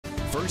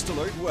First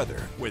Alert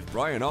Weather with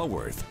Brian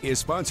Allworth is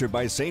sponsored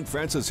by St.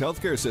 Francis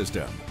Healthcare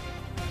System.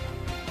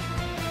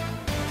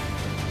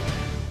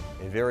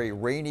 A very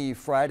rainy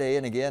Friday,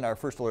 and again, our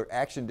First Alert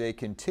Action Day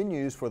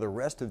continues for the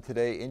rest of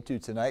today into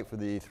tonight for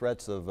the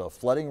threats of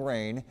flooding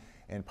rain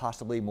and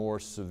possibly more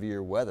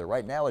severe weather.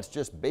 Right now, it's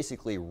just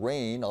basically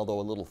rain, although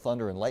a little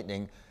thunder and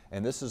lightning,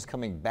 and this is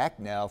coming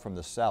back now from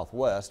the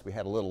southwest. We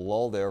had a little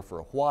lull there for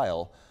a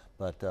while,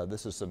 but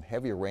this is some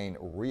heavier rain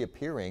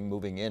reappearing,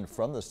 moving in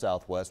from the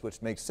southwest,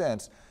 which makes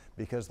sense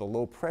because the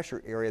low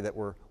pressure area that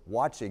we're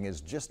watching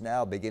is just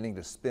now beginning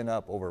to spin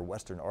up over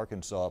western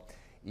Arkansas,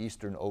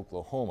 eastern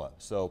Oklahoma.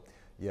 So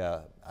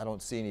yeah, I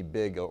don't see any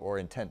big or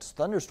intense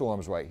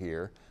thunderstorms right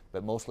here,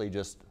 but mostly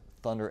just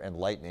thunder and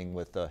lightning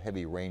with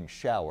heavy rain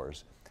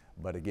showers.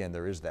 But again,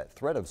 there is that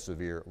threat of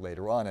severe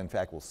later on. In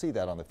fact, we'll see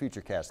that on the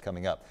Futurecast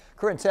coming up.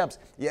 Current temps,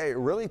 yeah, it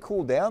really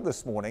cooled down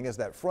this morning as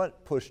that front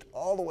pushed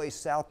all the way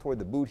south toward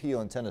the Boot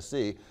Heel in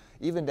Tennessee.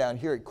 Even down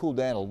here, it cooled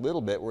down a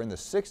little bit. We're in the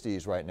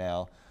 60s right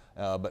now,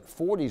 but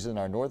 40s in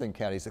our northern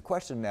counties. The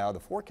question now, the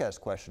forecast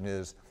question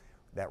is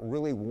that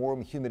really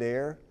warm, humid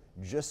air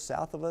just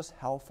south of us,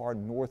 how far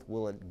north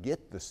will it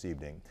get this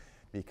evening?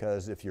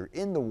 Because if you're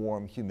in the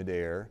warm, humid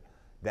air,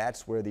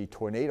 that's where the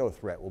tornado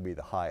threat will be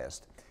the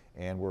highest.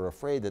 And we're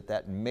afraid that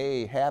that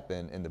may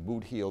happen in the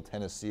Boot Heel,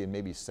 Tennessee, and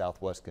maybe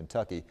southwest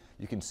Kentucky.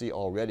 You can see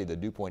already the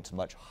dew point's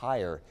much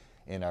higher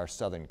in our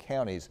southern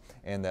counties,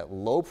 and that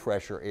low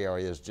pressure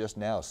area is just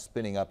now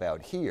spinning up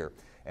out here.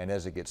 And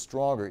as it gets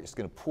stronger, it's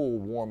going to pull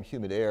warm,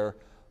 humid air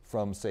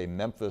from, say,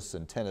 Memphis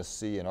and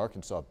Tennessee and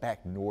Arkansas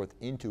back north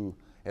into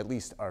at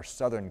least our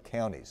southern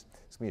counties.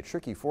 It's going to be a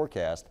tricky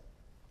forecast.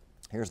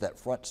 Here's that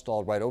front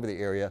stalled right over the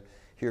area.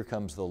 Here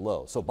comes the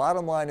low. So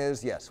bottom line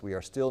is, yes, we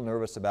are still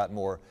nervous about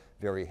more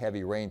very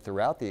heavy rain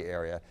throughout the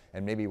area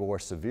and maybe more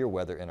severe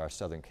weather in our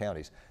southern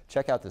counties.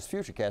 Check out this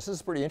Futurecast. This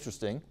is pretty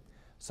interesting.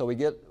 So we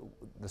get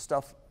the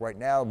stuff right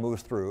now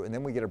moves through, and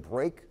then we get a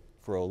break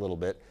for a little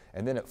bit,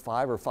 and then at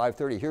 5 or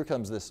 5:30, here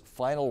comes this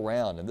final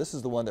round, and this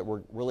is the one that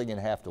we're really going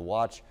to have to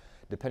watch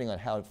depending on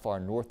how far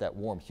north that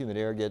warm, humid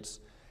air gets.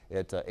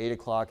 At 8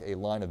 o'clock, a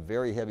line of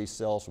very heavy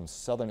cells from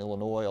southern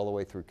Illinois all the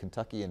way through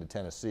Kentucky into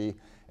Tennessee,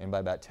 and by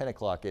about 10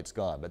 o'clock, it's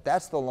gone. But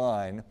that's the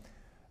line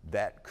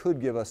that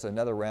could give us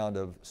another round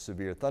of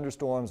severe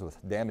thunderstorms with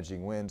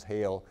damaging winds,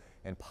 hail,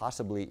 and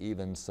possibly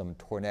even some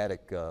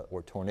tornadic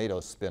or tornado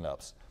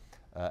spin-ups.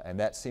 And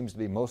that seems to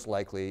be most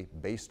likely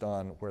based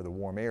on where the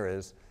warm air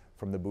is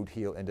from the Boot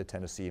Heel into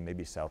Tennessee and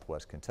maybe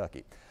southwest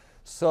Kentucky.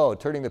 So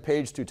turning the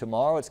page to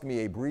tomorrow, it's going to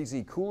be a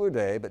breezy, cooler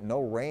day, but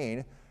no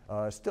rain.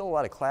 Still a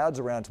lot of clouds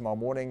around tomorrow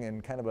morning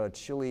and kind of a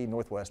chilly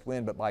northwest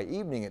wind, but by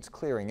evening it's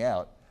clearing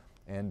out,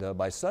 and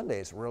by Sunday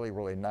it's really,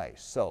 really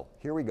nice. So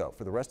here we go.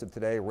 For the rest of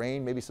today,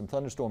 rain, maybe some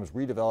thunderstorms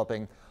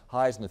redeveloping,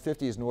 highs in the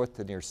 50s north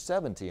to near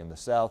 70 in the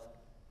south.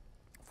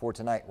 For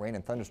tonight, rain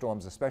and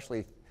thunderstorms,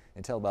 especially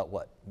until about,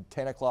 what,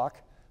 10 o'clock,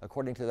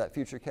 according to that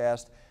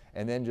Futurecast,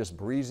 and then just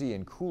breezy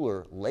and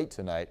cooler late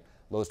tonight.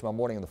 Lows tomorrow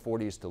morning in the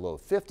 40s to low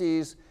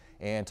 50s.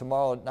 And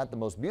tomorrow, not the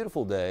most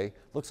beautiful day.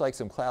 Looks like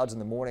some clouds in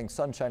the morning,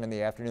 sunshine in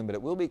the afternoon, but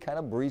it will be kind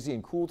of breezy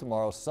and cool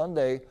tomorrow.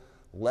 Sunday,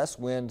 less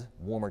wind,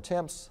 warmer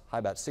temps, high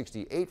about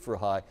 68 for a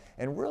high.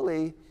 And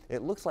really,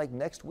 it looks like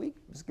next week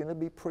is going to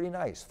be pretty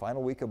nice.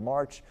 Final week of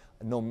March,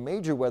 no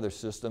major weather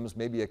systems,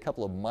 maybe a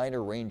couple of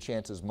minor rain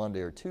chances Monday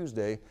or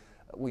Tuesday.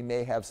 We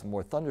may have some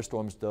more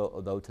thunderstorms,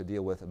 though to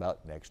deal with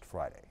about next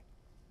Friday.